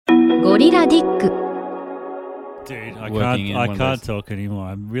ゴリラディック Dude, I can't talk anymore.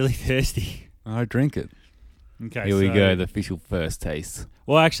 I'm really thirsty. I drink it. Okay, Here we go, the official first taste.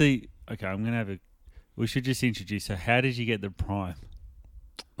 Well, actually, okay, I'm going to have a... We should just introduce... So how did you get the Prime?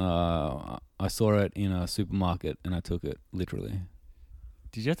 I saw it in a supermarket and I took it, literally.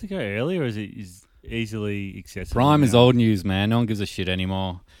 Did you have to go early or is it easily accessible? Prime now? is old news, man. No one gives a shit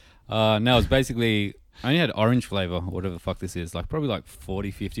anymore. No, it's basically... I only had orange flavour, whatever the fuck this is. Like probably like 40,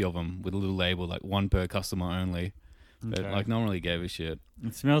 50 of them with a little label, like one per customer only. But like no one really gave a shit.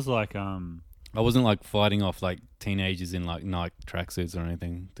 It smells like... I wasn't like fighting off like teenagers in like Nike tracksuits or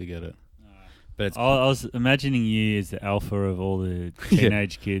anything to get it. But it's... I was imagining you as the alpha of all the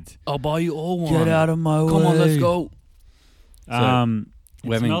teenage kids. I'll buy you all one. Get out of my way. Come on, let's go.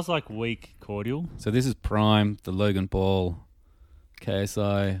 It smells like weak cordial. So this is Prime, the Logan Paul,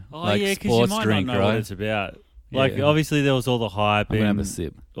 KSI, because sports you might drink, not know right? what it's about. Yeah. Like, obviously, there was all the hype I'm gonna have a and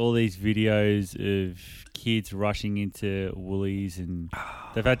sip. all these videos of kids rushing into Woolies and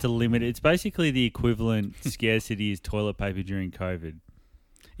they've had to limit it. It's basically the equivalent scarcity as toilet paper during COVID.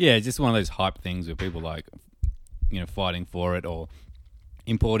 Yeah, it's just one of those hype things where people like, fighting for it or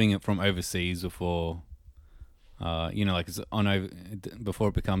importing it from overseas before, like it's before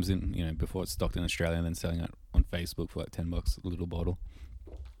it becomes before it's stocked in Australia and then selling it on Facebook for like $10 a little bottle.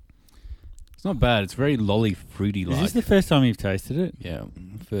 It's not bad. It's very lolly fruity like. Is this the first time you've tasted it? Yeah,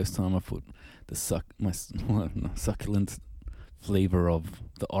 first time I put the succulent flavor of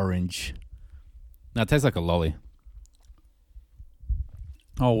the orange. Now it tastes like a lolly.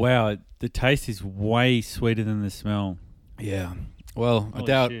 Oh, wow. The taste is way sweeter than the smell. Yeah. Well, I Holy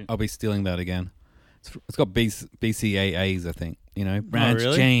doubt shit. I'll be stealing that again. It's got BCAAs, I think. Branched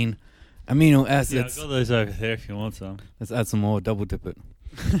really? chain amino Yeah, acids. I've got those over there if you want some. Let's add some more. Double dip it.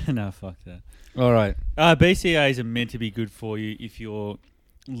 No, fuck that. All right. BCAAs are meant to be good for you if you're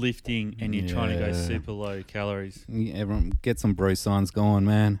lifting and you're trying to go Yeah. super low calories. Yeah, everyone get some bro signs going,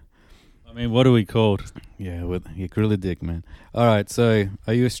 man. I mean, what are we called? Yeah, with your gorilla dick, man. All right. So,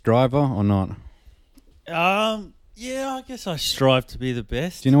 are you a striver or not? Yeah, I guess I strive to be the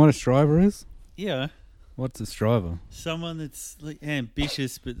best. Do you know what a striver is? Yeah. What's a striver? Someone that's like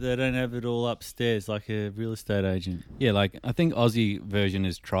ambitious, but they don't have it all upstairs, like a real estate agent. Yeah, like I think Aussie version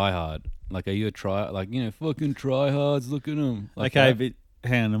is try hard. Like, are you a try? Like, fucking try hards. Look at them. Like Okay, that. but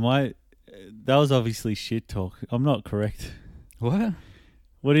hang on, that was obviously shit talk. I'm not correct. What?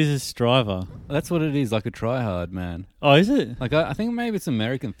 What is a striver? That's what it is. Like a try hard, man. Oh, is it? Like I think maybe it's an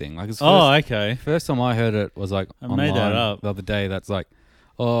American thing. Like it's Okay. first time I heard it was like I online made that up. the other day. That's like,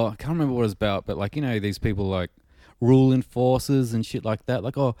 I can't remember what it's about, but like these people like rule enforcers and shit like that.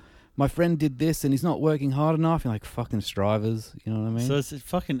 Like, my friend did this and he's not working hard enough. You're like fucking strivers. You know what I mean? So it's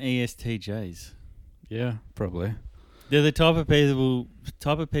fucking ESTJs. Yeah, probably. They're the type of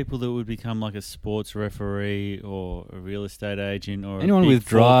people that would become like a sports referee or a real estate agent or Anyone a Big with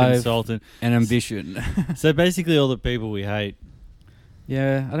Four drive consultant and ambition. So basically, all the people we hate.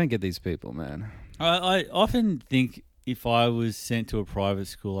 Yeah, I don't get these people, man. I often think if I was sent to a private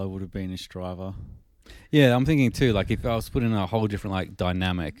school, I would have been a striver. Yeah, I'm thinking too. Like if I was put in a whole different like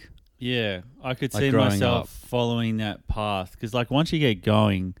dynamic. Yeah, I could Like see growing myself up. following that path because, like, once you get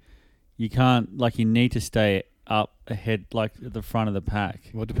going, you can't. Like, you need to stay up ahead, like at the front of the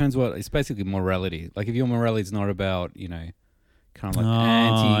pack. Well, it depends what. It's basically morality. Like if your morality is not about kind of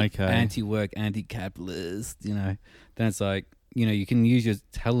like anti-work, anti-capitalist, then it's like you can use your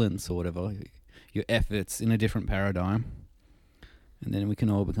talents or whatever, your efforts in a different paradigm, and then we can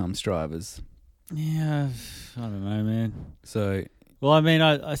all become strivers. Yeah, I don't know, man. So, Well, I mean,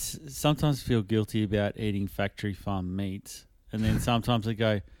 I sometimes feel guilty about eating factory farm meats, and then sometimes I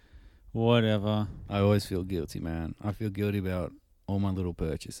go, whatever. I always feel guilty, man. I feel guilty about all my little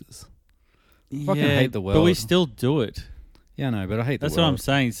purchases. Yeah, Fucking hate the world. but we still do it. Yeah, no, but I hate That's the what world. I'm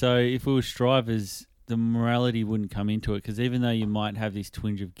saying. So if we were strivers, the morality wouldn't come into it because even though you might have this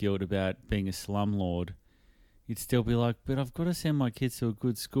twinge of guilt about being a slumlord, you'd still be like, but I've got to send my kids to a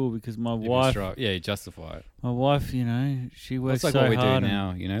good school because my wife, you justify it. my wife, she works That's like so what we hard. do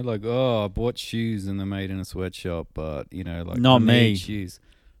now, like, I bought shoes and they're made in a sweatshop, but, like... Not I me. need shoes.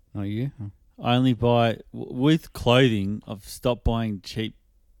 Not you? I only buy, with clothing, I've stopped buying cheap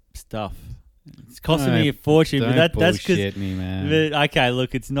stuff. It's costing me a fortune, but that's because... bullshit me, man. Okay,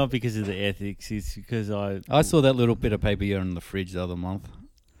 look, it's not because of the ethics. It's because I saw that little bit of paper here in the fridge the other month.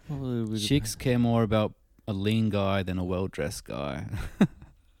 Chicks care more about a lean guy than a well-dressed guy.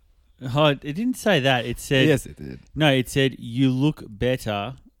 Oh, it didn't say that. It said... Yes, it did. No, it said you look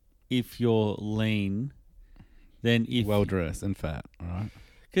better if you're lean than if... Well-dressed and fat, all right?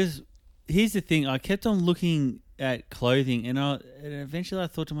 Because here's the thing. I kept on looking at clothing, and eventually I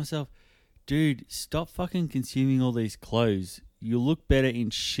thought to myself, dude, stop fucking consuming all these clothes. You look better in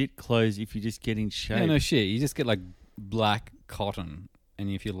shit clothes if you just get in shape. Yeah, no shit. You just get like black cotton, and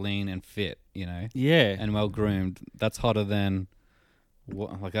if you're lean and fit, you know, Yeah. and well groomed, that's hotter than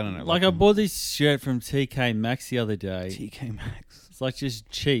what? Like I don't know. Like I bought this shirt from TK Maxx the other day. TK Maxx. It's like just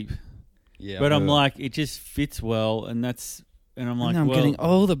cheap. Yeah, But I'm like, it just fits well, and I'm like, I'm well, getting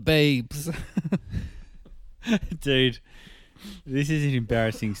all the babes. dude, this is an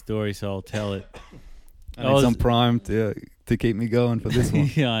embarrassing story, so I'll tell it. I need some prime to keep me going for this one.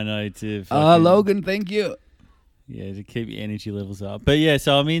 Yeah, I know. Logan, thank you. Yeah, to keep your energy levels up. But yeah,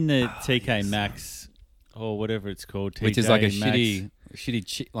 so I'm in the TK Maxx or whatever it's called, TJ which is like a Maxx.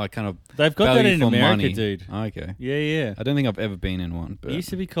 shitty, like kind of. They've got that value in for America, money. dude. Okay. Yeah. I don't think I've ever been in one. But It used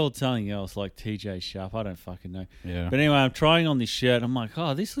to be called something else, like TJ Sharp. I don't fucking know. yeah. But anyway, I'm trying on this shirt. I'm like,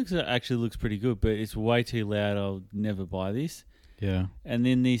 oh, this actually looks pretty good, but it's way too loud. I'll never buy this. Yeah. And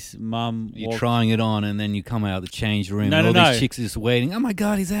then this mum You're trying it on, and then you come out of the change room, No, and all no, these chicks are just waiting. Oh my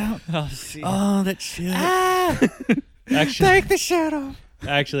god, he's out! Oh, shit. Oh, that shirt! Actually, Take the shirt off.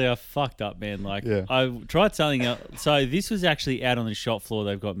 Actually, I fucked up, man. Like, Yeah. I tried something else. So this was actually out on the shop floor.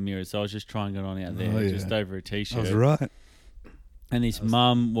 They've got mirrors, so I was just trying it on out there, Oh, yeah. just over a t-shirt. I was right. And this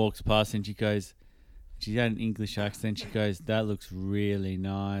mum walks past, and she goes, she had an English accent. She goes, "That looks really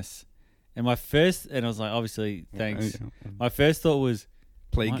nice." And I was like, obviously, thanks. My first thought was,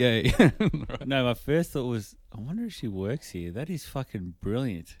 Play What? gay. no, my first thought was, I wonder if she works here. That is fucking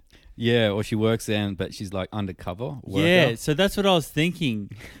brilliant. Yeah, or she works there, but she's like undercover worker. Yeah, so that's what I was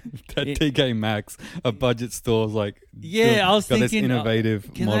thinking. That TK Maxx, a budget store's like, Yeah, I was got thinking, this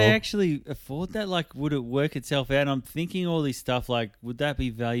innovative can model. they actually afford that? Like, would it work itself out? And I'm thinking all this stuff, like, would that be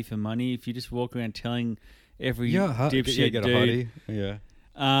value for money if you just walk around telling every dipshit get a dude? hottie. Yeah.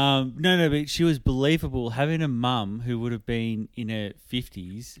 No, but she was believable. Having a mum who would have been in her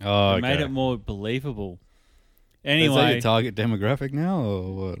 50s made it more believable. Anyway, is that Anyway, your target demographic now,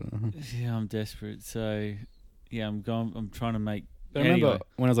 or what? yeah, I'm desperate. So, yeah, I'm trying to make. I remember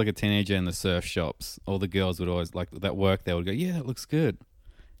when I was like a teenager in the surf shops, all the girls would always like that work. They would go, "Yeah, that looks good."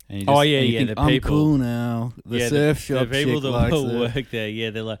 And you just, think, the I'm people. cool now. The surf shop the people chick that likes will it. work there,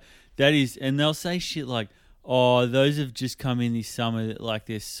 yeah, they're like that is, and they'll say shit like, "Oh, those have just come in this summer. Like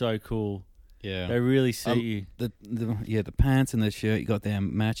they're so cool. Yeah, They really suit you." The pants and the shirt you got there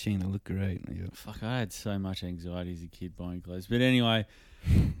matching. They look great. Yeah. Fuck, I had so much anxiety as a kid buying clothes. But anyway,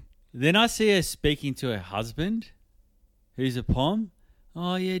 then I see her speaking to her husband, who's a pom.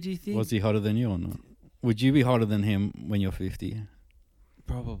 Oh yeah, do you think? Was he hotter than you or not? Would you be hotter than him when you're 50?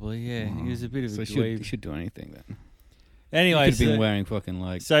 Probably, yeah. Wow. He was a bit of a So dweeb. you should do anything then. Anyway, You could have been wearing fucking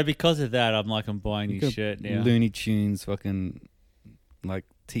like so because of that, I'm buying his shirt now. Looney Tunes fucking like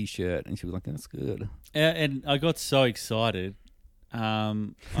t-shirt, and she was like, "That's good." And I got so excited. I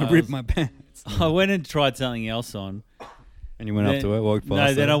ripped my pants. I went and tried something else on. And you went up to her, walked past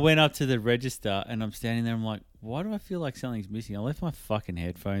No, then her. I went up to the register and I'm standing there. I'm like, why do I feel like something's missing? I left my fucking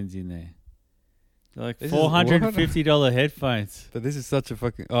headphones in there. They're like This is $450 headphones. But this is such a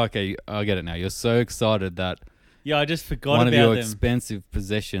fucking... Oh, okay, I get it now. You're so excited that Yeah, I just forgot one of about your them. expensive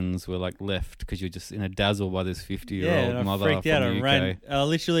possessions were like left because you're just in a dazzle by this 50-year-old Yeah, and I mother freaked out. from I the UK. ran.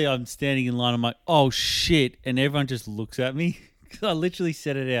 Literally, I'm standing in line. I'm like, oh shit, and everyone just looks at me because I literally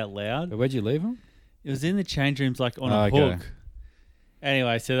said it out loud. But where'd you leave them? It was in the change rooms, like on a Okay. hook.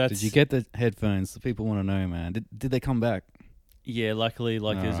 Anyway, so that's... Did you get the headphones? The people want to know, man. Did they come back? Yeah, luckily,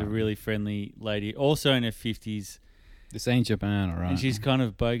 there's a really friendly lady, also in her 50s, This ain't Japan, all right? and she's kind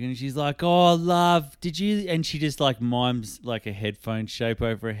of bogan. And she's like, "Oh, love, did you?" And she just like mimes like a headphone shape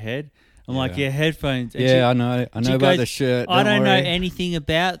over her head. I'm like, Yeah. "Yeah, headphones." And I know. I know she about goes, the shirt. I don't know worry. anything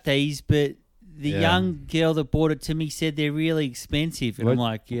about these, but the Yeah. young girl that bought it to me said they're really expensive. And What- I'm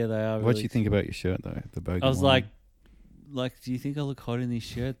like, "Yeah, they are." What Really you think about your shirt, though? The bogan I was one? like, do you think I look hot in this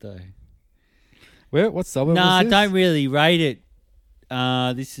shirt though? What suburb Nah, was this? don't really rate it.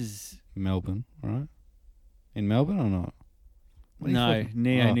 This is Melbourne, right? In Melbourne or not? What are you no fucking-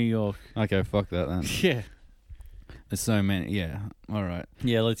 Neo, Oh. New York. Okay, fuck that then. Yeah, There's so many. Yeah, all right.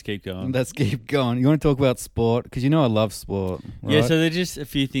 yeah. Let's keep going. Let's keep going. You want to talk about sport? Because you know I love sport. Right? Yeah, so they're just a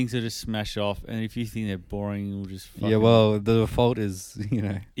few things that just smash off, and if you think they're boring, we'll just fucking... Yeah, well, the default is,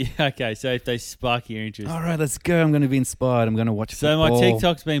 Yeah, okay, so if they spark your interest... all right, let's go. I'm going to be inspired. I'm going to watch So my football.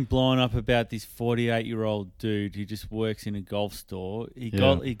 TikTok's been blowing up about this 48-year-old dude who just works in a golf store. He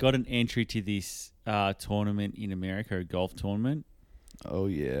got an entry to this tournament in America, a golf tournament. Oh,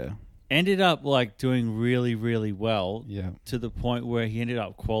 yeah. Ended up like doing really, really well Yeah. to the point where he ended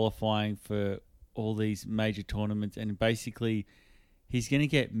up qualifying for all these major tournaments, and basically he's going to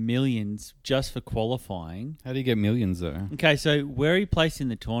get millions just for qualifying. How do you get millions though? Okay, so where he placed in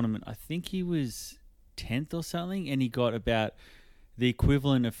the tournament, I think he was 10th or something, and he got about the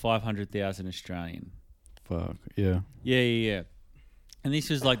equivalent of 500,000 Australian. Fuck yeah. Yeah. And this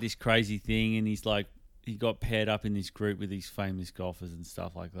was like this crazy thing, and he's like, he got paired up in this group with these famous golfers and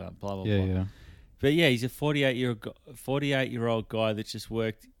stuff like that. Blah blah blah. Yeah. But yeah, he's a 48-year-old guy that just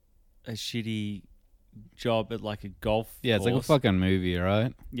worked a shitty job at like a golf. Yeah, it's course. like a fucking movie,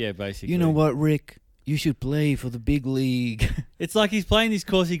 right? Yeah, basically. You know what, Rick? You should play for the big league. It's like he's playing this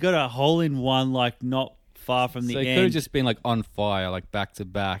course. He got a hole in one, like not far from the So end. it could have just been like on fire, like back to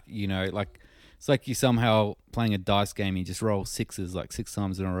back. You know, like it's like you somehow playing a dice game. You just roll sixes like 6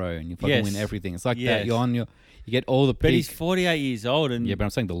 times in a row, and you fucking win everything. It's like that. You're on you get all the. But he's 48 years old, and yeah, but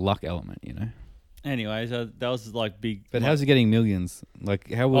I'm saying the luck element. You know. Anyway, so that was like big. But how's he getting millions?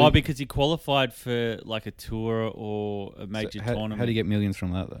 Like how? Because he qualified for like a tour or a major tournament. How do you get millions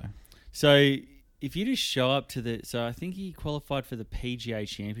from that though? So if you just show up to the, so I think he qualified for the PGA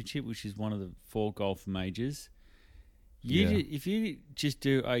Championship, which is one of the 4 golf majors. If you just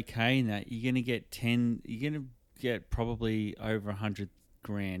do okay in that, you're gonna get 10. You're gonna get probably over 100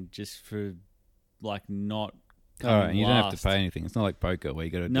 grand just for like not. All right, and you don't have to pay anything. It's not like poker where you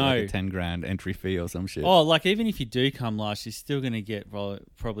got to do like a 10 grand entry fee or some shit. Oh, like even if you do come last, you're still going to get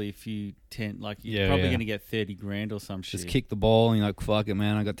probably a few 10, like you're probably going to get 30 grand or some shit. Just kick the ball and you're like, fuck it,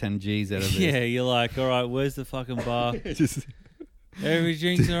 man, I got 10 G's out of this. Yeah, you're like, all right, where's the fucking bar? Every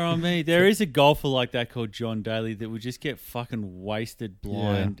drinks are on me. There is a golfer like that called John Daly that would just get fucking wasted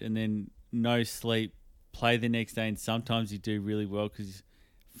blind and then no sleep, play the next day, and sometimes you do really well because he's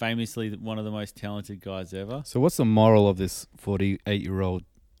famously one of the most talented guys ever. So what's the moral of this 48-year-old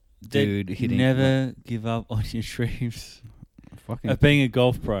dude hitting? Never give up on your dreams fucking of being a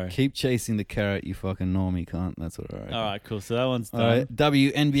golf pro. Keep chasing the carrot, you fucking normie cunt. That's what I reckon. All right, cool. So that one's done. All right,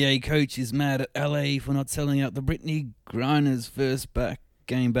 WNBA coach is mad at LA for not selling out the Brittney Griner's first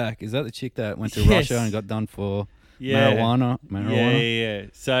game back. Is that the chick that went to Russia and got done for marijuana? Yeah.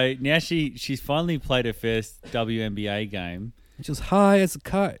 So now she's finally played her first WNBA game. She was high as a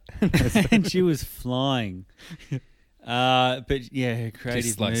kite. And she was flying. But yeah, her creative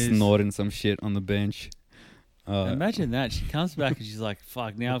just like moves. snorting some shit on the bench. Imagine that. She comes back and she's like,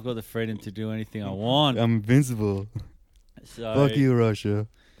 fuck, now I've got the freedom to do anything I want. I'm invincible. So, fuck you, Russia.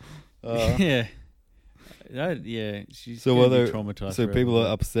 Yeah. She's traumatized. So people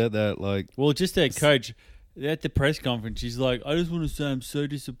are upset that like... Well, just their coach... At the press conference, she's like, I just want to say I'm so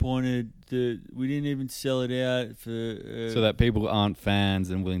disappointed that we didn't even sell it out for... so that people aren't fans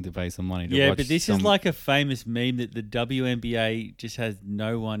and willing to pay some money to watch. Yeah, but this is like a famous meme that the WNBA just has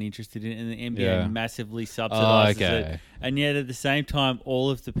no one interested in, and the NBA massively subsidizes it. And yet at the same time,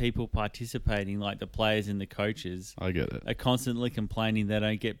 all of the people participating, like the players and the coaches... I get it. ...are constantly complaining they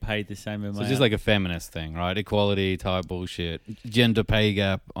don't get paid the same amount. So it's just like a feminist thing, right? Equality type bullshit. Gender pay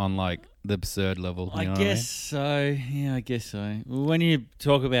gap on like... the absurd level. I guess so. Yeah, I guess so. Well, when you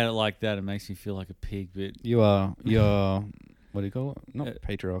talk about it like that, it makes me feel like a pig. But you're what do you call it? Not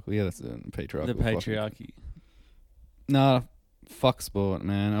patriarchal. Yeah, that's patriarchal. The patriarchy. Nah, fuck sport,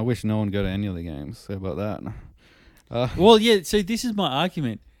 man. I wish no one go to any of the games. How about that? Well, yeah. So this is my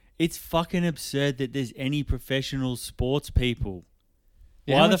argument. It's fucking absurd that there's any professional sports people.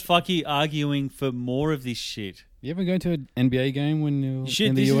 Why the fuck are you arguing for more of this shit? You ever go to an NBA game when you're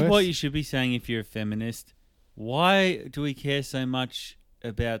in the US? This is what you should be saying if you're a feminist. Why do we care so much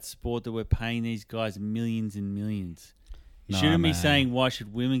about sport that we're paying these guys millions and millions? You shouldn't be saying, why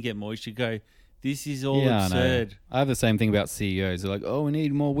should women get more? You should go, this is all absurd. I have the same thing about CEOs. They're like, oh, we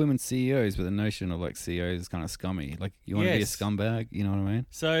need more women CEOs. But the notion of like CEOs is kind of scummy. Like, you want to be a scumbag? You know what I mean?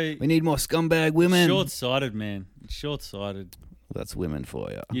 So we need more scumbag women. Short-sighted, man. Short-sighted. Well, that's women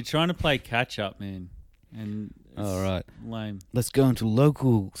for you. You're trying to play catch-up, man. And all right, lame. Let's go into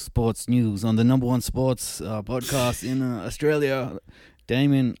local sports news on the number one sports podcast in Australia.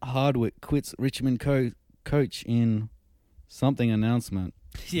 Damien Hardwick quits Richmond coach in something announcement.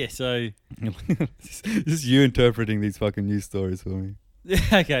 Yeah, so this is you interpreting these fucking news stories for me.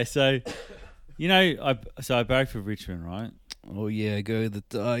 Okay, so you know, I barrack for Richmond, right? Oh yeah, go the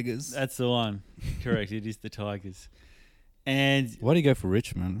Tigers. That's the one. Correct. It is the Tigers. And why do you go for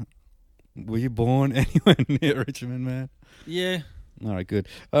Richmond? Were you born anywhere near Richmond, man? Yeah. All right, good.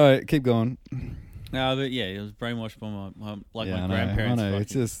 All right, keep going. No, but yeah, it was brainwashed by my I grandparents. know.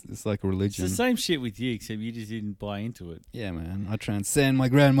 It's like a religion. It's the same shit with you, except you just didn't buy into it. Yeah, man. I transcend my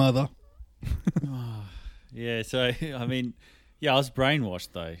grandmother. Yeah, so I mean, yeah, I was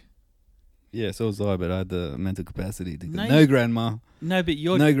brainwashed though. Yeah, so was I, but I had the mental capacity to go, No, no, grandma. No, but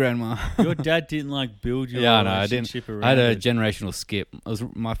No, grandma. your dad didn't like build your Yeah, no, I didn't. relationship around I had a it. generational skip. It was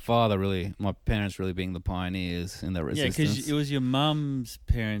my parents really being the pioneers in that Yeah, resistance. because it was your mum's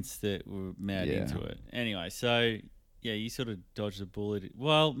parents that were mad Yeah. into it. Anyway, so yeah, you sort of dodged the bullet.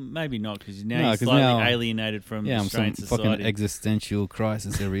 Well, maybe not because now No, you're 'cause slightly now- alienated from I'm some Australian fucking society. existential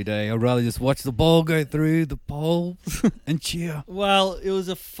crisis every day. I'd rather just watch the ball go through the poles and cheer. Well, it was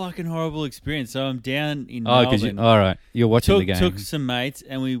a fucking horrible experience. So I'm down in Oh, because Melbourne. all right, you're watching the game. Took some mates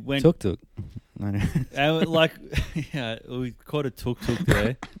and we went. Tuk. No, no. And like, yeah, we caught a tuk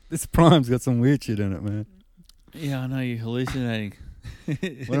there. This prime's got some weird shit in it, man. Yeah, I know you're hallucinating.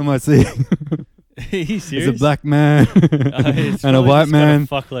 What am I seeing? Are you serious? There's a black man It's and a probably white just got a man,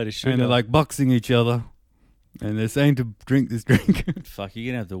 fuckload of sugar. and they're like boxing each other, and they're saying to drink this drink. Fuck,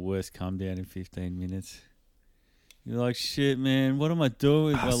 you're gonna have the worst come down in 15 minutes. You're like, shit, man. What am I doing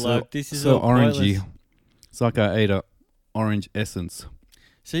with my life? This is so all orangey. pointless. It's like I ate a orange essence.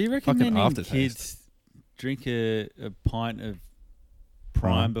 So you recommending aftertaste. kids drink a pint of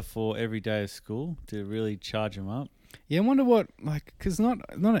Prime before every day of school to really charge them up? Yeah, I wonder what, like, because not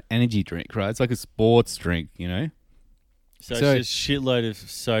an energy drink, right? It's like a sports drink, you know? So it's just shitload of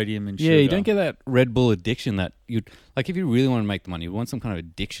sodium and sugar. Yeah, you don't get that Red Bull addiction that you'd, like, if you really want to make the money, you want some kind of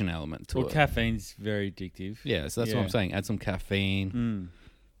addiction element to Well, it. caffeine's very addictive. Yeah, so that's what Yeah. I'm saying. Add some caffeine,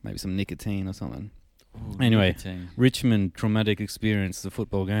 maybe some nicotine or something. Ooh, Anyway. nicotine. Richmond, traumatic experience, the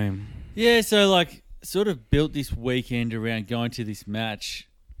football game. Yeah, so like sort of built this weekend around going to this match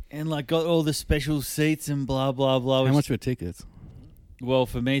and like got all the special seats and blah, blah, blah. How much were tickets? Well,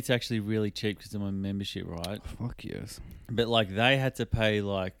 for me, it's actually really cheap because I'm on membership, right? Fuck yes. But like they had to pay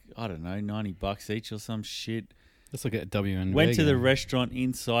like, I don't know, $90 each or some shit. That's like a WNBA Went to the game. restaurant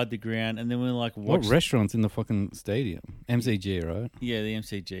inside the ground and then we like What watched. restaurant's in the fucking stadium? MCG, right? Yeah, the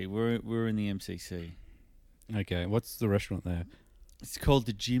MCG. We're in the MCC. Okay, what's the restaurant there? It's called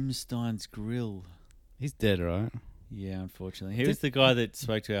the Jim Stein's Grill. He's dead, right? Yeah, unfortunately. He was the guy that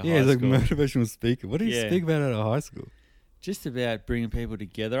spoke to our Yeah, high he's like school. motivational speaker. What did he Yeah. speak about at high school? Just about bringing people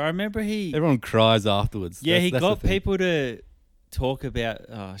together. I remember he... Everyone cries afterwards. Yeah, he That's got the thing. people to talk about...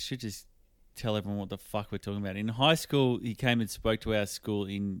 I should just tell everyone what the fuck we're talking about. In high school, he came and spoke to our school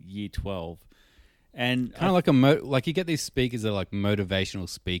in year 12. And Kind of like you get these speakers that are like motivational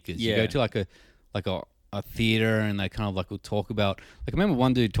speakers. You Yeah. go to like a theater and they kind of like will talk about, like I remember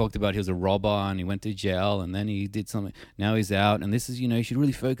one dude talked about he was a robber and he went to jail and then he did something. Now he's out and this is, you should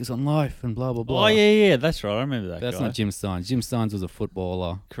really focus on life and blah blah blah. Oh, yeah, that's right. I remember that That's guy. not Jim Steins. Jim Steins was a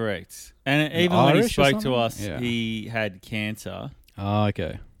footballer. Correct. And even when he Irish or spoke to something? us, Yeah. he had cancer. Oh,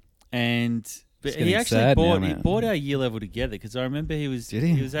 okay. But But getting he actually sad now, he man. bought our year level together because I remember he was Did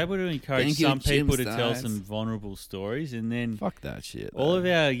he? was able to encourage Thank you, some Jim people to tell Steins. some vulnerable stories, and then Fuck that shit. all though. of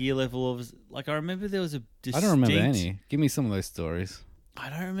our year level of like I remember there was a distinct, I don't remember any. Give me some of those stories.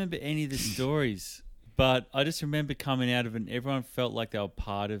 I don't remember any of the stories, but I just remember coming out of it and everyone felt like they were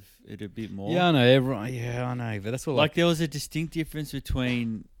part of it a bit more. Yeah, I know everyone. Yeah, I know. But that's what Like there was a distinct difference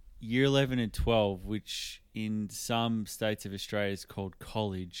between year 11 and 12, which in some states of Australia is called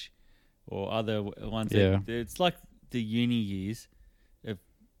college, or other ones. Yeah. It's like the uni years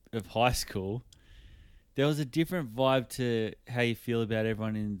of high school. There was a different vibe to how you feel about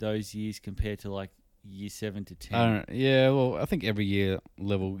everyone in those years compared to like year 7 to 10. I don't. Yeah, well, I think every year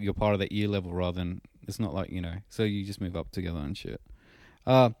level you're part of that year level rather than it's not like so you just move up together and shit.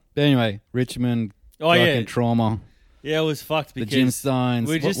 But anyway, Richmond. Oh, yeah. fucking trauma. Yeah, it was fucked The because Jim Steins.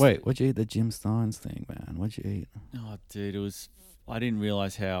 we just- Wait, what'd you eat? The Jim Steins thing, man. What'd you eat? Oh, dude, it was. I didn't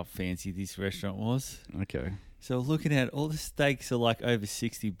realize how fancy this restaurant was. Okay. So looking at all the steaks are like over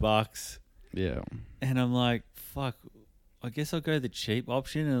 $60. Yeah. And I'm like, fuck, I guess I'll go the cheap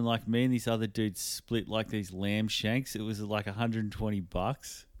option. And like me and this other dude split like these lamb shanks. It was like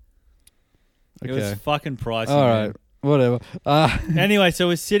 $120. It was Okay. fucking pricey. All man. right. Whatever. Anyway, so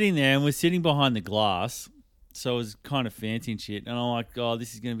we're sitting there and we're sitting behind the glass. So it was kind of fancy and shit. And I'm like, oh,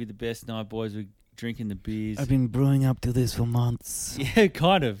 this is going to be the best night, boys. We're drinking the beers. I've been brewing up to this for months. Yeah,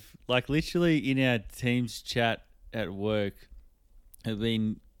 kind of. Like literally in our team's chat at work, I've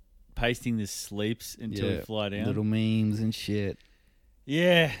been pasting the sleeps until we fly down. Little memes and shit.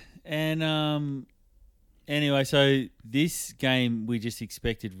 Yeah, and anyway, so this game we just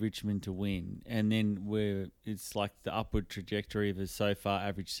expected Richmond to win, and then it's like the upward trajectory of a so far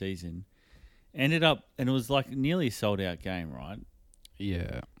average season. Ended up, and it was like nearly a sold out game, right?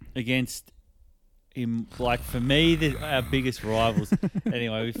 Yeah. Against like for me, our biggest rivals.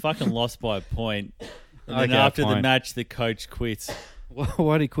 Anyway, we fucking lost by a point. And then Okay, after the fine. match, the coach quits.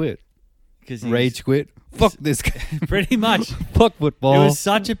 Why'd he quit? because Rage quit. Fuck this game. pretty much. Fuck football. It was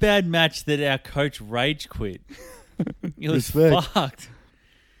such a bad match that our coach rage quit. It was Respect. fucked.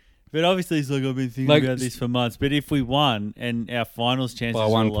 But obviously, he's like, I've been thinking about this for months. But if we won and our finals chances by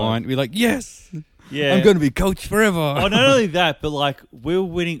were 1 like, point, we're like, yes, yeah, I'm going to be coach forever. Oh, not only that, but like we were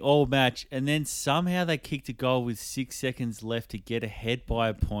winning all match, and then somehow they kicked a goal with 6 seconds left to get ahead by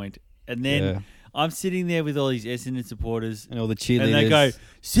a point, and then I'm sitting there with all these Essendon supporters, and all the cheerleaders, and they go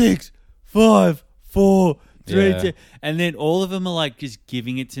 6, 5, 4, 3, Yeah. 2, and then all of them are like just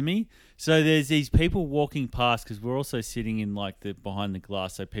giving it to me. So there's these people walking past because we're also sitting in like the behind the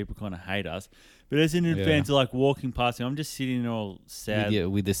glass, so people kind of hate us. But Essendon fans are like walking past me. I'm just sitting there all sad. Yeah,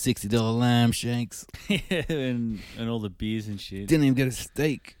 with the $60 lamb shanks. and all the beers and shit. Didn't even get a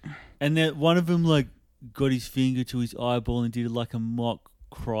steak. And then one of them like got his finger to his eyeball and did like a mock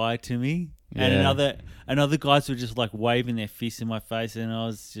cry to me. Yeah. And other guys were just like waving their fists in my face, and I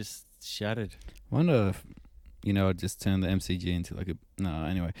was just shattered. I wonder if, I just turned the MCG into like a... No,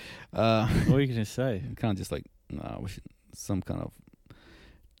 anyway. What are you going to say? Kind of just like, some kind of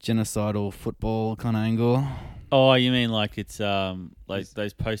genocidal football kind of angle. Oh, you mean like it's like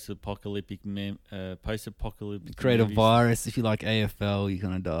those post-apocalyptic Create a movies? virus. If you like AFL, you're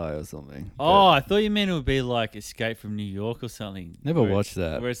going to die or something. Oh, I thought you meant it would be like Escape from New York or something. Never watched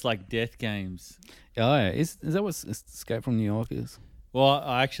that. Where it's like death games. Oh, yeah. Is that what Escape from New York is? Well,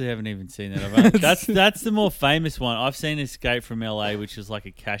 I actually haven't even seen that. That's the more famous one. I've seen Escape from LA, which is like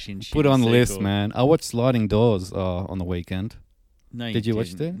a cash-in shit. Put it on the sequel. list, man. I watched Sliding Doors on the weekend. No, you Did you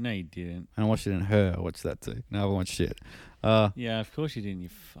watch didn't. it? No, you didn't. And I watched it in Her. I watched that too. No, I haven't watched shit. Yeah, of course you didn't. You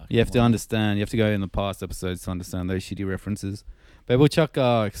fucking. You have to understand. You have to go in the past episodes to understand those shitty references. But we'll chuck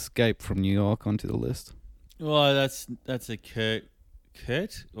Escape from New York onto the list. Well, that's a Kurt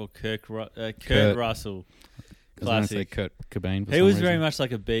Russell I was going to say classic. Kurt Cobain. For He some was reason. very much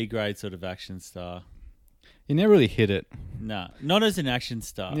like a B grade sort of action star. He never really hit it. Nah, not as an action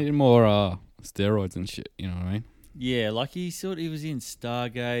star. He needed more steroids and shit. You know what I mean? Yeah, like he was in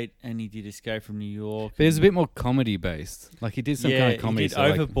Stargate and he did Escape from New York. But it was a bit more comedy based. Like he did some kind of comedy. he did so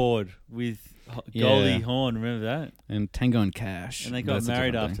like- Overboard with Goldie Hawn. Remember that? and Tango and Cash. And they got That's a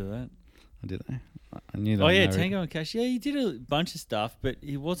married different after thing. that. Oh, did they? I knew they Oh were yeah, married. Tango and Cash. Yeah, he did a bunch of stuff, but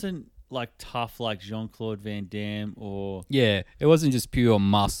he wasn't like tough like Jean-Claude Van Damme or... Yeah, it wasn't just pure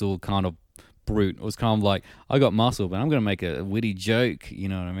muscle kind of brute. It was kind of like, I got muscle, but I'm going to make a witty joke. You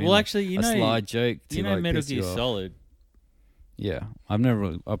know what I mean? Well, Like actually, a sly joke to like Metal piss you Gear off. Solid. Yeah,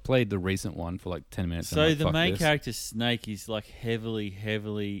 I played the recent one for like 10 minutes. So and I'm like, the fuck main this. character Snake is like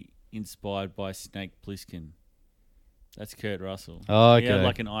heavily inspired by Snake Plissken. That's Kurt Russell. Oh, okay. He had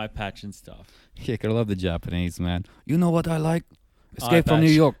like an eye patch and stuff. Yeah, I love the Japanese, man. You know what I like? Escape from patch.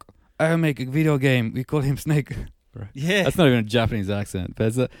 New York. I make a video game. We call him Snake. Yeah. That's not even a Japanese accent,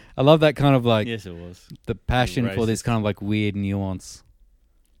 but I love that kind of like Yes, it was. the passion for this Racist. kind of like weird nuance,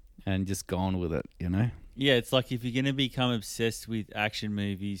 and just gone with it. You know? Yeah, it's like if you're going to become obsessed with action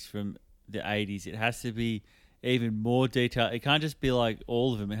movies from the 80s, it has to be even more detailed. It can't just be like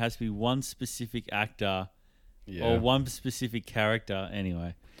all of them. It has to be one specific actor or one specific character.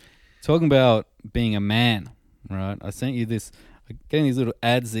 Anyway. Talking about being a man, right? I sent you this. I'm getting these little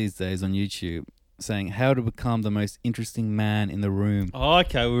ads these days on YouTube saying how to become the most interesting man in the room. Oh,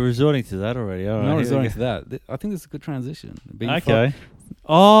 okay. We're resorting to that already. All right. I'm not here we resorting go. to that. I think this is a good transition. Being Okay.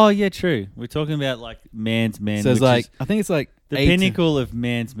 Oh, yeah, true. We're talking about like man's man. So it's which like, is I think it's like the pinnacle of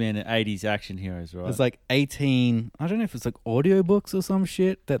man's men at 80s action heroes, right? It's like 18, I don't know if it's like audiobooks or some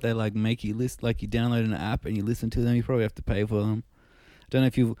shit that they like make you list, like you download an app and you listen to them. You probably have to pay for them. I don't know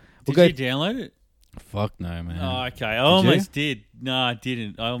if you... Did you download it? Fuck no, man. Oh, okay. I Did almost did. No, I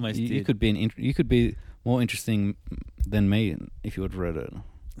didn't. I almost did. You could be you could be more interesting than me if you had read it.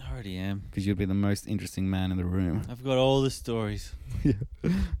 I already am. Because you'd be the most interesting man in the room. I've got all the stories. Yeah.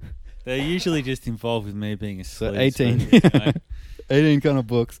 They're usually just involved with me being So asleep. 18. 18 kind of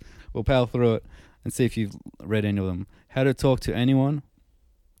books. We'll power through it and see if you've read any of them. How to Talk to Anyone.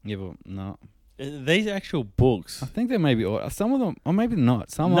 Yeah, but no. These actual books. I think they may be, some of them, or maybe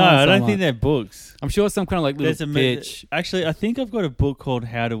not. Some No, are, I some don't aren't. think they're books. I'm sure some kind of like little There's pitch. Actually, I think I've got a book called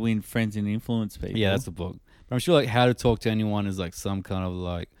How to Win Friends and Influence People. Yeah, that's the book. But I'm sure like How to Talk to Anyone is like some kind of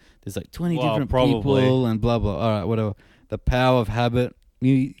like, there's like 20 different probably. people and blah, blah. All right, whatever. The Power of Habit.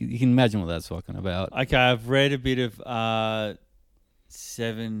 You can imagine what that's talking about. Okay, I've read a bit of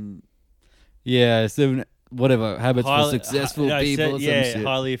 7... Yeah, 7, whatever, habits for successful people or some shit.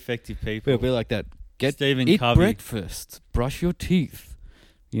 Highly effective people. It'll be like that. Stephen Eat Covey. breakfast. Brush your teeth.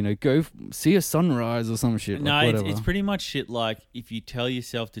 go see a sunrise or some shit. No, like, it's pretty much shit like if you tell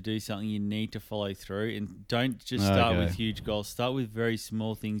yourself to do something, you need to follow through, and don't just start with huge goals. Start with very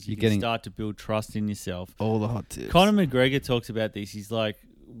small things. You can start to build trust in yourself. All the hot tips. Conor McGregor talks about this. He's like,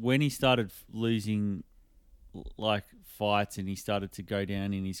 when he started losing like fights and he started to go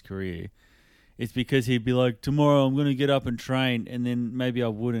down in his career, it's because he'd be like, tomorrow I'm going to get up and train, and then maybe I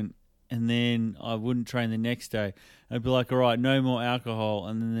wouldn't. And then I wouldn't train the next day. I'd be like, all right, no more alcohol.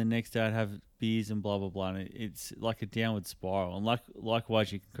 And then the next day I'd have beers and blah, blah, blah. And it's like a downward spiral. And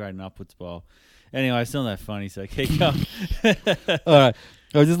likewise, you can create an upward spiral. Anyway, it's not that funny, so keep going. All right.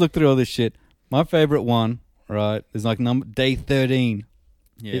 I just looked through all this shit. My favorite one, right, is like day 13.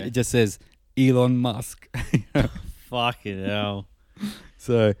 Yeah. It just says Elon Musk. Fucking hell.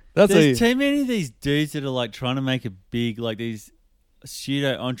 So there's too many of these dudes that are like trying to make it big, like these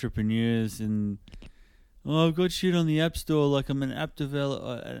pseudo entrepreneurs, and I've got shit on the app store, like I'm an app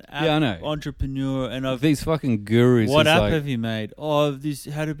developer, an app entrepreneur, and I've these fucking gurus. What app have you made? Oh, this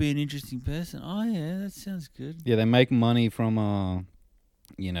how to be an interesting person. Oh yeah, that sounds good. Yeah, they make money from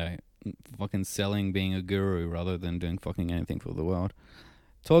fucking selling being a guru rather than doing fucking anything for the world.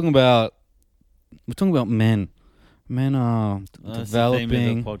 We're talking about men. Men are developing. The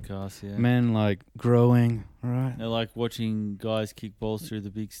theme of the podcast, yeah. Men like growing, right? They're like watching guys kick balls through the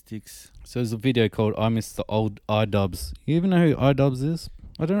big sticks. So there's a video called "I Miss the Old iDubbbz." You even know who iDubbbz is?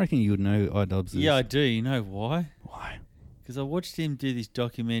 I don't reckon you would know who iDubbbz is. Yeah, I do. You know why? Why? Because I watched him do this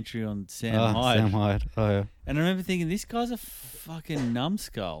documentary on Sam Hyde. Sam Hyde. Oh yeah. And I remember thinking, this guy's a fucking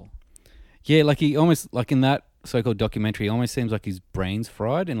numbskull. Yeah, like he almost like in that so-called documentary, he almost seems like his brain's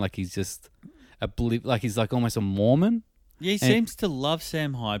fried and like he's just. Like he's like almost a Mormon. Yeah, he seems to love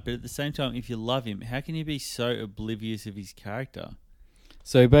Sam Hyde, but at the same time, if you love him, how can you be so oblivious of his character?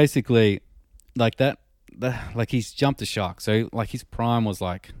 So basically, like that like he's jumped the shark. So like his prime was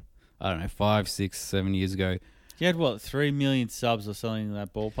like, I don't know, 5, 6, 7 years ago. He had what, 3 million subs or something in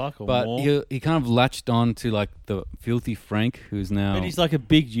that ballpark or but more? But he kind of latched on to like the Filthy Frank, who's now. But he's like a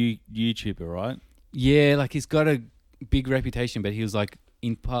big YouTuber, right? Yeah, like he's got a big reputation, but he was like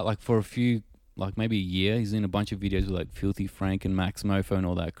in part like for a few. Like maybe a year, he's in a bunch of videos with like Filthy Frank and Max Mofo and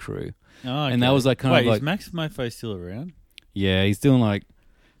all that crew. Oh, okay. And that was like kind of like... Wait, is Max Mofo still around? Yeah, he's doing like...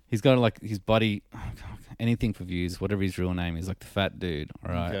 He's got like his buddy... anything for views, whatever his real name is, like the fat dude,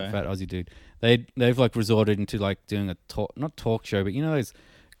 all right? Okay. Fat Aussie dude. They've like resorted into like doing a not talk show, but you know those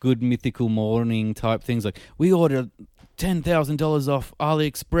good mythical morning type things like, we ordered $10,000 off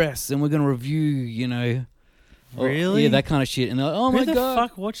AliExpress and we're going to review, Really? Yeah, that kind of shit. And they're like, oh my God. Who the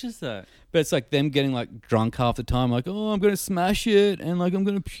fuck watches that? But it's like them getting like drunk half the time, like, oh, I'm going to smash it and like I'm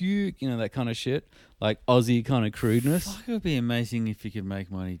going to puke, that kind of shit. Like Aussie kind of crudeness. Fuck, it would be amazing if you could make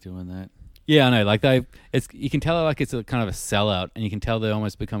money doing that. Yeah, I know. Like you can tell like it's a kind of a sellout, and you can tell they're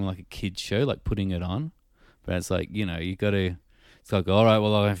almost becoming like a kid's show, like putting it on. But it's like, you got to, it's like, all right,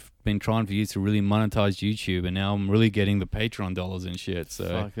 well, I've been trying for years to really monetize YouTube, and now I'm really getting the Patreon dollars and shit. So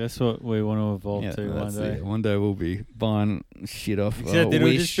fuck, that's what we want to evolve to one day. It. One day we'll be buying shit off. Except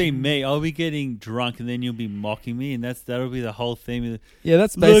it'll just be me. I'll be getting drunk, and then you'll be mocking me, and that'll be the whole theme of yeah,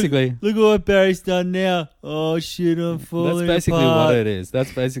 that's basically. Look at what Barry's done now. Oh shit, I'm falling. That's basically apart. what it is.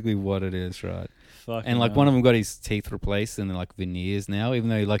 That's basically what it is, right? Fucking and like hell. one of them got his teeth replaced and like veneers now, even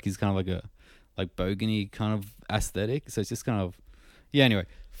though like he's kind of like a like bogany kind of aesthetic. So it's just kind of anyway.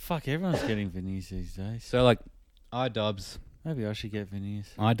 Fuck, everyone's getting veneers these days. So like iDubbbz. Maybe I should get veneers.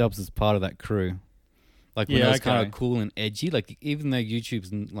 iDubbbz is part of that crew. Like when it was kind of cool and edgy. Like even though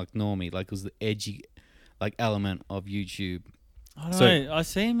YouTube's like normie, like it was the edgy like element of YouTube. I don't know. I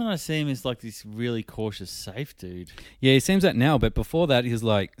see him as like this really cautious, safe dude. Yeah, he seems that now, but before that he was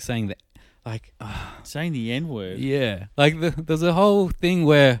like saying that like saying the N-word. Yeah. Like there's a whole thing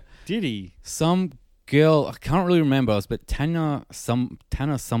where did he? Some girl, I can't really remember, but Tana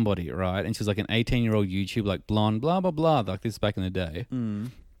somebody, right? And she was like an 18-year-old YouTube, like blonde, blah, blah, blah, like this back in the day. Mm.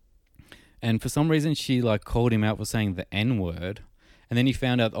 And for some reason, she like called him out for saying the N-word. And then he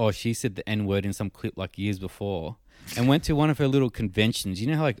found out, she said the N-word in some clip like years before. And went to one of her little conventions. You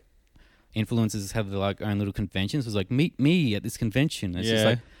know how like influencers have their like own little conventions? It was like, meet me at this convention. It's just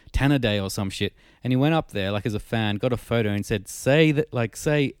like Tanner Day or some shit. And he went up there like as a fan, got a photo and said, say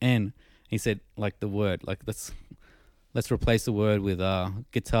N. He said, like, the word, like, let's replace the word with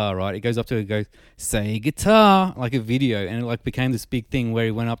guitar, right? He goes up to her and goes, say guitar, like a video. And it, like, became this big thing where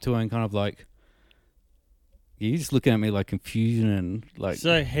he went up to her and kind of, like, you're just looking at me like confusion and, like...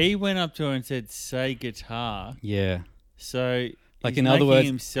 So he went up to her and said, say guitar. Yeah. So like he's in other making words,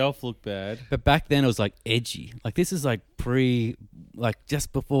 himself look bad. But back then it was, like, edgy. Like, this is, like,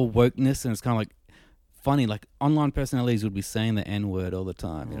 just before wokeness, and it's kind of, like, funny. Like online personalities would be saying the N word all the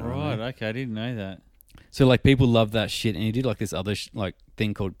time. You know what I Right. mean? Okay. I didn't know that. So like people love that shit, and he did like this other like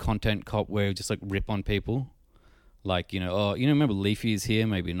thing called Content Cop, where he just like rip on people. Like, remember Leafy is here?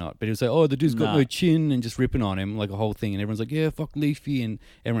 Maybe not. But he was like, oh, the dude's got no chin, and just ripping on him, like a whole thing. And everyone's like, yeah, fuck Leafy, and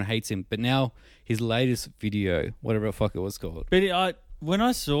everyone hates him. But now his latest video, whatever the fuck it was called. But when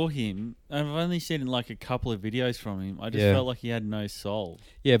I saw him, I've only seen like a couple of videos from him. I just felt like he had no soul.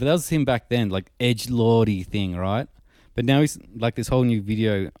 Yeah, but that was him back then, like edgelordy thing, right? But now he's like this whole new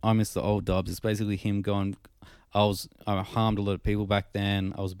video, I Miss the Old Dubs. It's basically him going, I harmed a lot of people back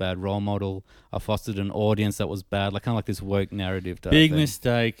then. I was a bad role model. I fostered an audience that was bad. Like kind of like this woke narrative type Big thing.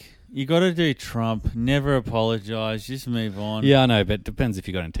 mistake. You got to do Trump. Never apologize. Just move on. Yeah, I know, but it depends if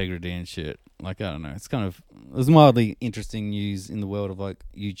you got integrity and shit. Like, I don't know. It was mildly interesting news in the world of like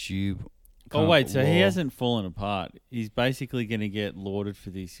YouTube. Oh, wait. So he hasn't fallen apart. He's basically going to get lauded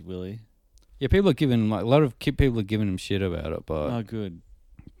for this, will he? Yeah, people are giving like a lot of people are giving him shit about it, but oh, good.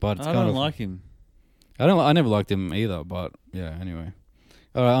 But it's I don't like him. I never liked him either, but yeah. Anyway,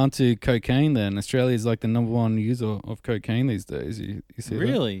 all right, on to cocaine then. Australia is like the number one user of cocaine these days. You see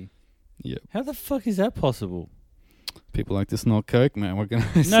really? That? Yeah. How the fuck is that possible? People like to snort coke, man. What can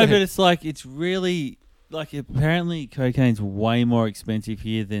I say? No, but it's like it's really like apparently cocaine's way more expensive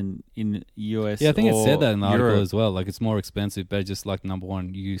here than in US. Yeah, I think it said that in the article Europe. as well. Like it's more expensive, but it's just like number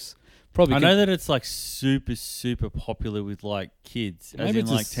one use. Probably. I know that it's like super, super popular with like kids, as in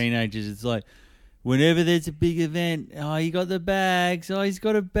like teenagers. It's like whenever there's a big event, oh, you got the bags. Oh, he's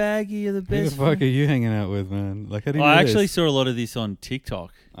got a baggie. You're the best. Who the fuck are you hanging out with, man? Like, how do you I know actually this? saw a lot of this on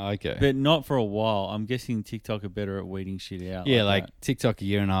TikTok. Oh, okay. But not for a while. I'm guessing TikTok are better at weeding shit out. Yeah, like that. TikTok a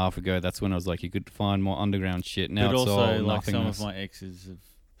year and a half ago, that's when I was like, you could find more underground shit. Now but it's also, all like nothingness. some of my exes have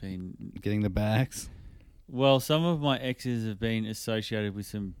been getting the bags. Well, some of my exes have been associated with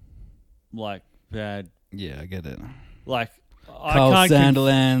some like bad. Yeah, I get it. Like Carl I can't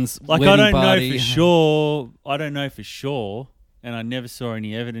Sandilands. like I don't know for sure. I don't know for sure, and I never saw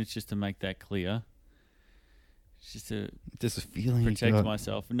any evidence just to make that clear. It's just a feeling. Protect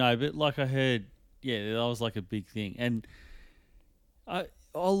myself. No, but like I heard, yeah, that was like a big thing, and a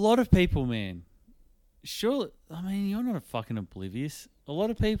lot of people, man. Sure, I mean you're not fucking oblivious. A lot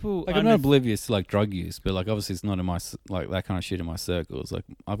of people, like I'm not oblivious to like drug use, but like obviously it's not in my like that kind of shit in my circles. Like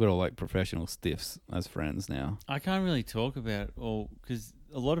I've got all like professional stiffs as friends now. I can't really talk about it all because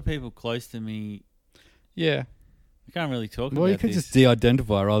a lot of people close to me. Yeah. I can't really talk about it. Well, you could just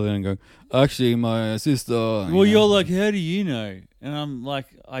de-identify rather than go, actually, my sister. Well, you're like, how do you know? And I'm like,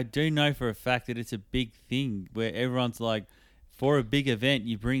 I do know for a fact that it's a big thing where everyone's like, for a big event,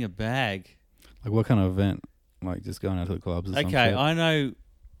 you bring a bag. Like what kind of event? Like just going out to the clubs or something? Okay, I know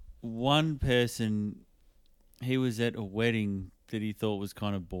one person, he was at a wedding that he thought was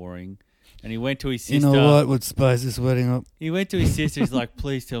kind of boring. And he went to his sister. You know what would spice this wedding up? He went to his sister. He's like,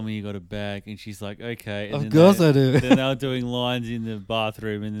 please tell me you got a bag. And she's like, okay. And of course I do. Then they were doing lines in the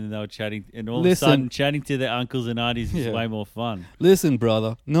bathroom and then they were chatting. And all of a sudden, chatting to their uncles and aunties is way more fun. Listen,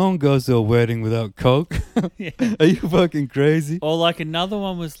 brother, no one goes to a wedding without coke. Yeah. Are you fucking crazy? Or like another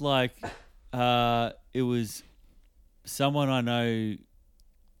one was like, it was someone I know,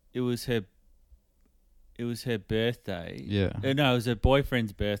 it was her birthday. Yeah. No, it was her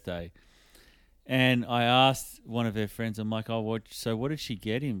boyfriend's birthday. And I asked one of her friends, I'm like, oh, what did she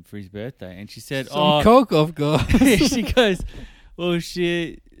get him for his birthday? And she said, some coke, of course. She goes, well,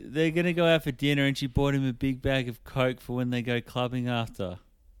 they're going to go out for dinner and she bought him a big bag of coke for when they go clubbing after.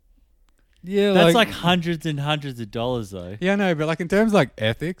 Yeah, that's like hundreds and hundreds of dollars, though. Yeah, no, but like in terms of like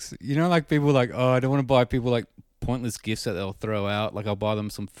ethics, you know, like people like, oh, I don't want to buy people like pointless gifts that they'll throw out. Like I'll buy them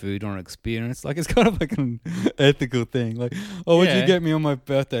some food or an experience. Like it's kind of like an ethical thing. Like, oh, what'd you get me on my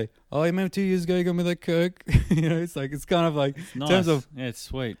birthday? Oh, you remember 2 years ago you got me that coke? You know, it's like it's kind of like it's nice. In terms of it's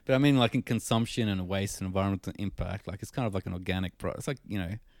sweet. But I mean, like in consumption and waste and environmental impact, like it's kind of like an organic product. It's like, you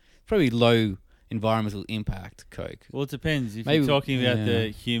know, probably low environmental impact coke. Well, it depends. If you're talking about the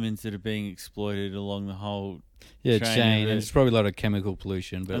humans that are being exploited along the whole chain, and it's probably a lot of chemical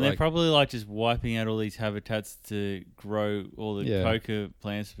pollution. But and they're probably like just wiping out all these habitats to grow all the coca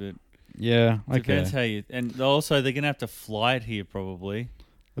plants. But depends how you. And also, they're gonna have to fly it here probably.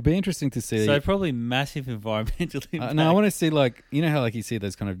 It'd be interesting to see. So probably massive environmental impact. No, I want to see like, you know how like you see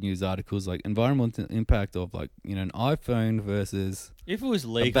those kind of news articles like environmental impact of like, you know, an iPhone versus if it was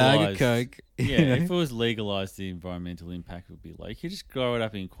legalized, a bag of coke. Yeah, if it was legalized, the environmental impact would be like you just grow it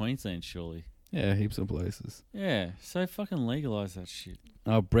up in Queensland, surely. Yeah, heaps of places. Yeah, so fucking legalize that shit.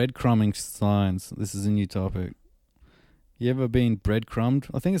 Oh, breadcrumbing signs. This is a new topic. You ever been breadcrumbed?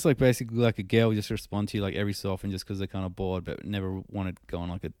 I think it's like basically like a girl will just respond to you like every so often just because they're kind of bored but never want to go on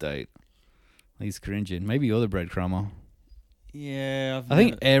like a date. He's cringing. Maybe you're the breadcrumber. Yeah, I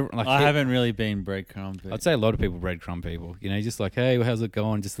think I haven't really been breadcrumb. But I'd say a lot of people breadcrumb people. You know, just like, hey, how's it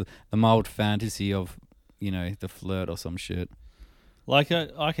going? Just the mild fantasy of, you know, the flirt or some shit. Like,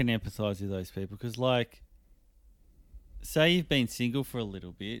 I can empathise with those people because, like, say you've been single for a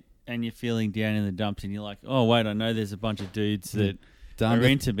little bit and you're feeling down in the dumps and you're like, oh, wait, I know there's a bunch of dudes that are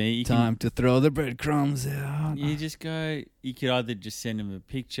into me. Time to throw the breadcrumbs out. You just go, you could either just send them a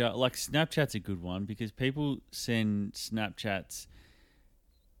picture. Like, Snapchat's a good one because people send Snapchats,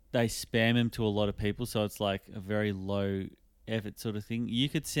 they spam them to a lot of people, so it's like a very low effort sort of thing. You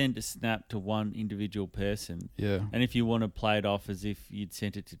could send a snap to one individual person. Yeah. And if you want to play it off as if you'd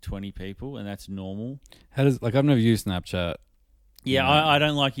sent it to 20 people, and that's normal. I've never used Snapchat. Yeah, I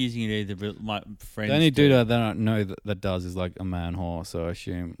don't like using it either, but my friends The only do. dude that I know that does is like a man whore, so I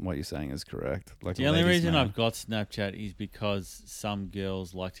assume what you're saying is correct. Like The only reason I've got Snapchat is because some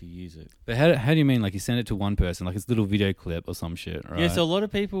girls like to use it. But how do you mean, like, you send it to one person, like it's a little video clip or some shit, right? Yeah, so a lot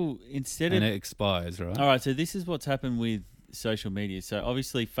of people, instead and of... it expires, right? All right, so this is what's happened with social media. So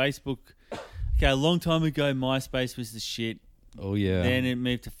obviously Facebook... Okay, a long time ago, MySpace was the shit. Oh, yeah. Then it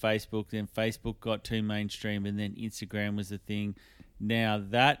moved to Facebook. Then Facebook got too mainstream, and then Instagram was the thing. Now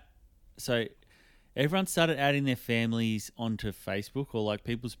so everyone started adding their families onto Facebook, or like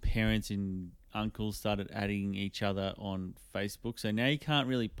people's parents and uncles started adding each other on Facebook. So now you can't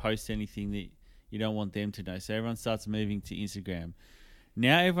really post anything that you don't want them to know. So everyone starts moving to Instagram.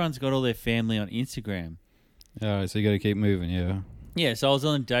 Now everyone's got all their family on Instagram. All right, so you got to keep moving, yeah. Yeah, so I was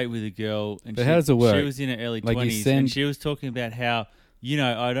on a date with a girl, and how does it work? She was in her early Like 20s, and she was talking about how, you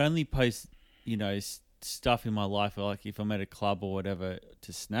know, I'd only post, you know, stuff in my life, like if I'm at a club or whatever,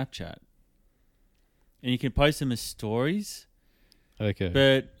 to Snapchat. And you can post them as stories. Okay.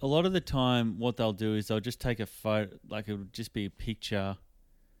 But a lot of the time, what they'll do is they'll just take a photo, like it would just be a picture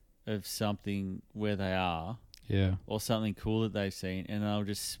of something where they are. Yeah. Or something cool that they've seen, and they'll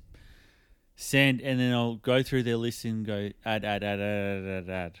just send, and then I'll go through their list and go add,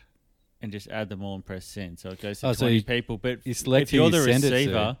 and just add them all and press send. So it goes to 20 people. But if you're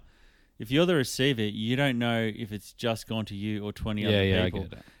the receiver, you don't know if it's just gone to you or 20 other people. Yeah, I get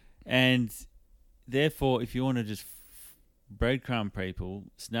that. And therefore, if you want to just breadcrumb people,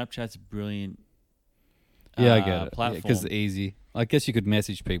 Snapchat's a brilliant I get it. platform. Because it's easy. I guess you could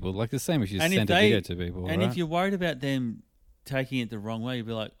message people. Like the same if you sent a video to people, And right? if you're worried about them taking it the wrong way, you'd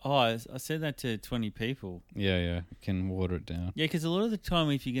be like, oh, I sent that to 20 people. Yeah. You can water it down. Yeah, because a lot of the time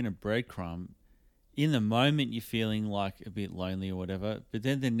if you're going to breadcrumb, in the moment you're feeling like a bit lonely or whatever, but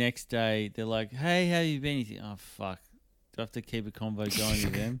then the next day they're like, hey, how you been? You think, oh, fuck. Do I have to keep a convo going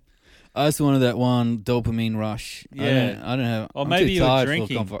with them? I just wanted that one dopamine rush. Yeah. I don't have... Or I'm maybe too you were tired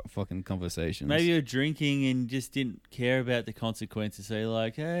drinking. for fucking conversations. Maybe you were drinking and just didn't care about the consequences. So you're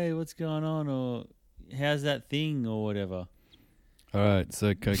like, hey, what's going on? Or how's that thing? Or whatever. All right,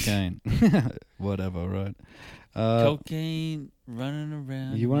 so cocaine. Whatever, right? Cocaine, running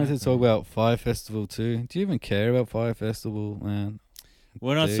around. You wanted to talk about Fyre Festival too. Do you even care about Fyre Festival, man?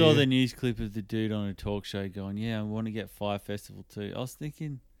 When I saw the news clip of the dude on a talk show going, yeah, I want to get Fyre Festival too, I was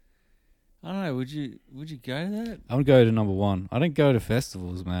thinking, I don't know, would you go to that? I would go to number one. I don't go to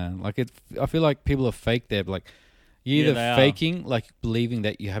festivals, man. Like I feel like people are fake there. Like you're either faking, like believing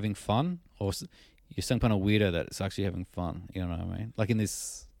that you're having fun, or you're some kind of weirdo that it's actually having fun. You know what I mean? Like in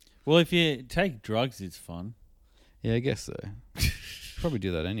this. Well, if you take drugs, it's fun. Yeah, I guess so. Probably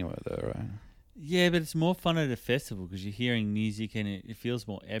do that anyway, though, right? Yeah, but it's more fun at a festival because you're hearing music and it feels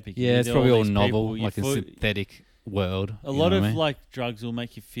more epic. Yeah, it's probably all novel, like a synthetic world. A lot of like drugs will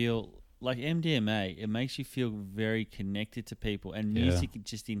make you feel like MDMA. It makes you feel very connected to people, and music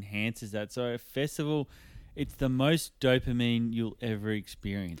just enhances that. So a festival, it's the most dopamine you'll ever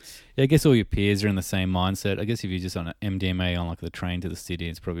experience. Yeah, I guess all your peers are in the same mindset. I guess if you're just on an MDMA on like the train to the city,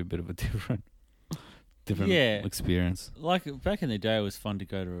 it's probably a bit of a different experience. Like back in the day, it was fun to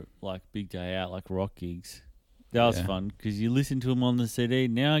go to like big day out, like rock gigs. That was fun because you listen to them on the CD.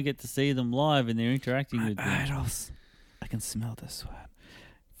 Now I get to see them live and they're interacting with them. I can smell the sweat.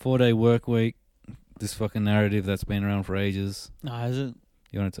 4-day work week. This fucking narrative that's been around for ages. No, is it?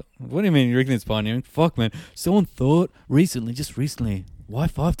 You want to? What do you mean? You reckon it's pioneering? Fuck, man. Someone thought just recently, why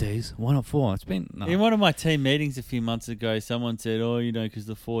 5 days? Why not 4? It's been in one of my team meetings a few months ago. Someone said, "Oh, you know, because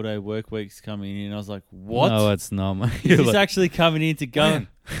the 4-day work week's coming in." And I was like, "What? No, it's not, mate. Is this actually coming in to go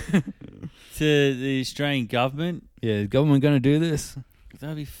to the Australian government? Yeah, is the government going to do this?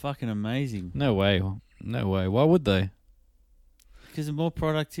 That'd be fucking amazing. No way. No way. Why would they? Because of more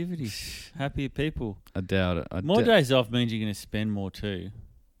productivity, happier people. I doubt it. More days off means you're going to spend more too.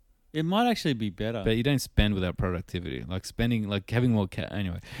 It might actually be better. But you don't spend without productivity. Like spending, like having more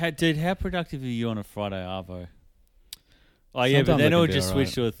anyway. Dude, how productive are you on a Friday arvo? Oh yeah, but Sometimes then I it'll can be just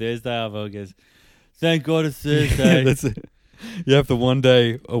switch alright. to a Thursday arvo. It goes, thank God it's Thursday. That's it. You have the 1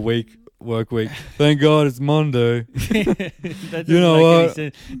 day a week work week. Thank God it's Monday. That doesn't You know make any what?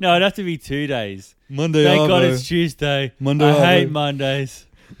 sense. No, it'd have to be 2 days. Monday Thank God arvo. it's Tuesday. Monday I hate arvo. Mondays.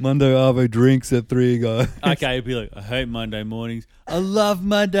 Monday arvo drinks at 3, guys. Okay, it'd be like, I hate Monday mornings. I love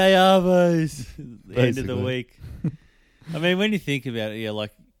Monday arvos. The end of the Basically. week. I mean, when you think about it, yeah,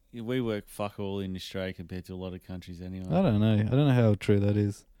 like we work fuck all in Australia compared to a lot of countries anyway. I don't know how true that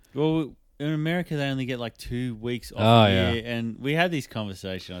is. Well, in America, they only get like 2 weeks off Oh, a yeah. year, and we had this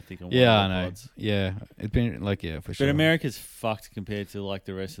conversation, I think, on one Yeah, of I the know. pods. Yeah, it's been like for sure. But America's fucked compared to like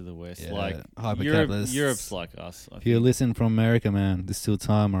the rest of the West. Yeah, Like hyper-capitalists. Europe's like us. I If you think. listen from America, man, there's still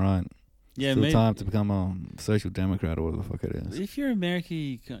time, all right. Yeah, Still maybe, time to become a social democrat or whatever the fuck it is. if you're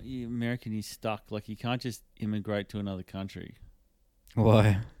American, you're stuck. Like you can't just immigrate to another country.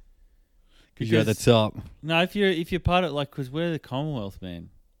 Why? Because you're at the Because- top. No, if you're part of because we're the Commonwealth, man.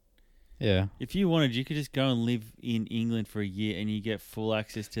 Yeah. If you wanted, you could just go and live in England for a year, and you get full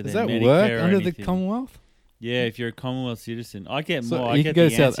access to Does their that Medicare work or under the anything. Commonwealth? Yeah, if you're a Commonwealth citizen, I get So more. I you get can go the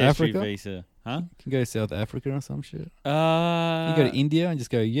to South ancestry Africa? visa, huh? You can go to South Africa or some shit. You You go to India and just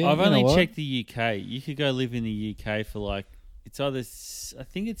go, yeah, I've you know only what? checked the UK. You could go live in the UK for like it's either I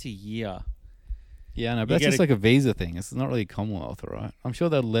think it's a year. Yeah, no, You but that's get just like a visa thing. It's not really Commonwealth, all right? I'm sure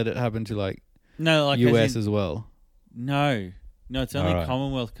they'll let it happen to like No, like US as in, as well. no, it's only Alright.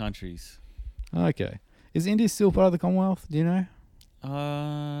 Commonwealth countries. Okay. Is India still part of the Commonwealth? Do you know?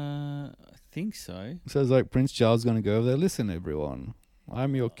 I think so. So it's like Prince Charles going to go over there. Listen, everyone,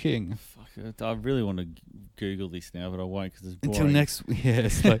 I'm your king. Fuck it. I really want to Google this now, but I won't because it's boring. Until next, yeah,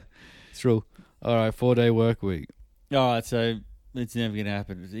 it's like it's true. All right, 4-day work week. All right, so it's never gonna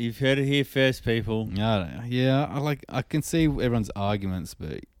happen. You've heard it here first, people. I don't know. Yeah, I can see everyone's arguments,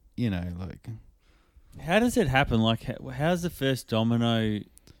 but you know, like How does it happen? Like, how's the first domino?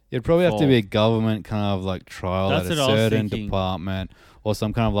 it'd probably have to be a Fault. government kind of like trial That's at a what I was certain thinking. department or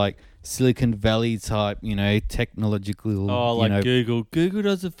some kind of like Silicon Valley type, you know, technological. Oh, like you know, Google. Google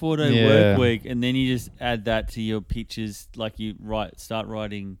does a 4-day Yeah. work week, and then you just add that to your pitches. Like you start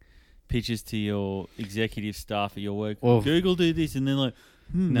writing pitches to your executive staff at your work. Well, Google do this, and then like,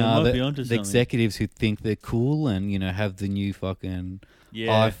 they no, might be onto the something. executives who think they're cool and you know have the new fucking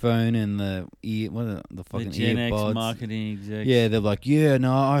Yeah, iPhone and the the fucking the Gen X earbuds. marketing execs. Yeah, they're like, yeah,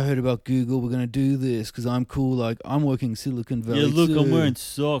 no, I heard about Google. We're gonna do this because I'm cool. Like, I'm working Silicon Valley. Yeah, look, too. I'm wearing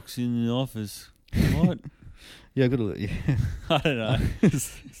socks in the office. What? Yeah, I gotta look. Yeah. I don't know.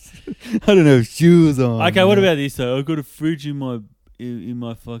 I don't have shoes on. Okay, what about this though? I've got a fridge in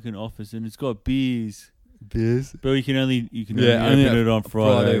my fucking office, and it's got beers. this? But you can only Yeah, open it on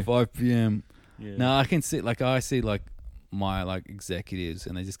Friday. 5 p.m. Yeah. No, I can see I see like my like executives,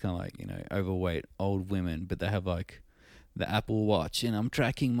 and they're just kind of like, you know, overweight old women, but they have like the Apple Watch, and I'm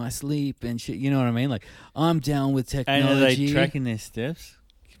tracking my sleep and shit. You know what I mean? Like, I'm down with And technology. are they tracking their steps?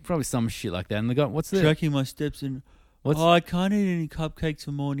 Probably some shit like that. And they got what's the Tracking my steps and what's I can't eat any cupcakes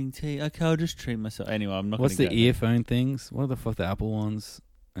for morning tea. Okay, I'll just treat myself. Anyway, I'm not. what's the gonna earphone things? What are the fuck the Apple ones?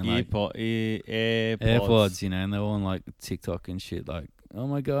 And like AirPods. AirPods, you know, and they're all on like TikTok and shit. Like, oh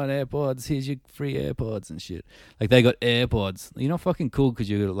my god, AirPods! Here's your free AirPods and shit. Like they got AirPods. You're not fucking cool because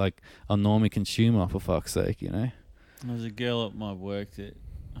you're like a normie consumer, for fuck's sake, you know. There's a girl at my work that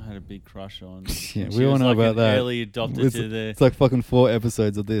I had a big crush on. Yeah, And we she all was know like about an that. Early adopted It's- to the. It's like fucking 4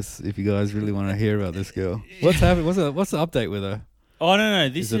 episodes of this. If you guys really want to hear about this girl, what's happening? What's the update with her? Oh no,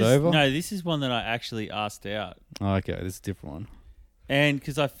 this Is it over? No, this is one that I actually asked out, Oh, okay, this is a different one. and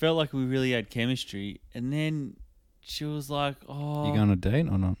because I felt like we really had chemistry, and then she was like, "Oh, You going on a date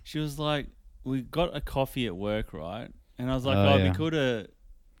or not? she was like, we got a coffee at work, right?" And I was like, Oh, "Oh, it'd yeah. be cool to,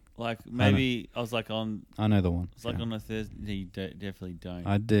 like, maybe." I was like on I know the one. It's like Yeah. on a Thursday. You definitely don't.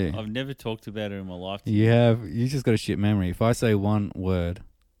 I do. I've never talked about it in my life. You just got a shit memory. If I say one word,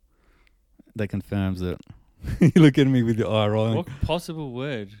 that confirms it. You look at me with your eye rolling. What possible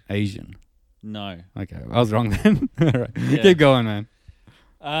word? Asian. No. Okay, I was wrong then. All right, Yeah. keep going, man.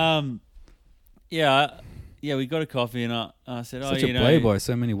 Yeah, we got a coffee, and I said, Such "Oh, a you know, playboy.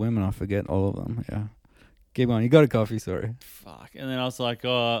 So many women, I forget all of them. Yeah, keep on. You got a coffee? Sorry. fuck." And then I was like,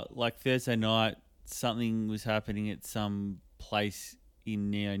 "Oh, like Thursday night, something was happening at some place in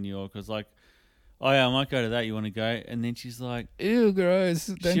near New York." I was like, "Oh yeah, I might go to that. You want to go?" And then she's like, Ew, gross.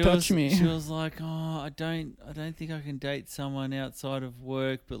 Don't touch me. She was like, "Oh, I don't think I can date someone outside of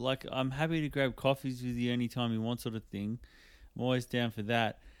work, but like, I'm happy to grab coffees with you anytime you want, sort of thing. I'm always down for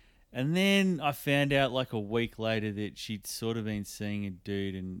that." And then I found out like a week later that she'd sort of been seeing a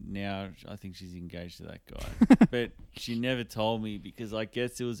dude, and now I think she's engaged to that guy. But she never told me because I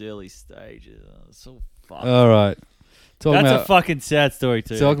guess it was early stages. I was so fucked. All right. That's a fucking sad story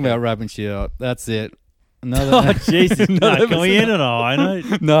too. Talking about wrapping shit up. That's it. Oh, Jesus. No, can we end on a high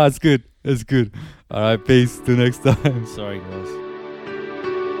note? No, it's good. It's good. All right, peace. Till next time. Sorry, guys.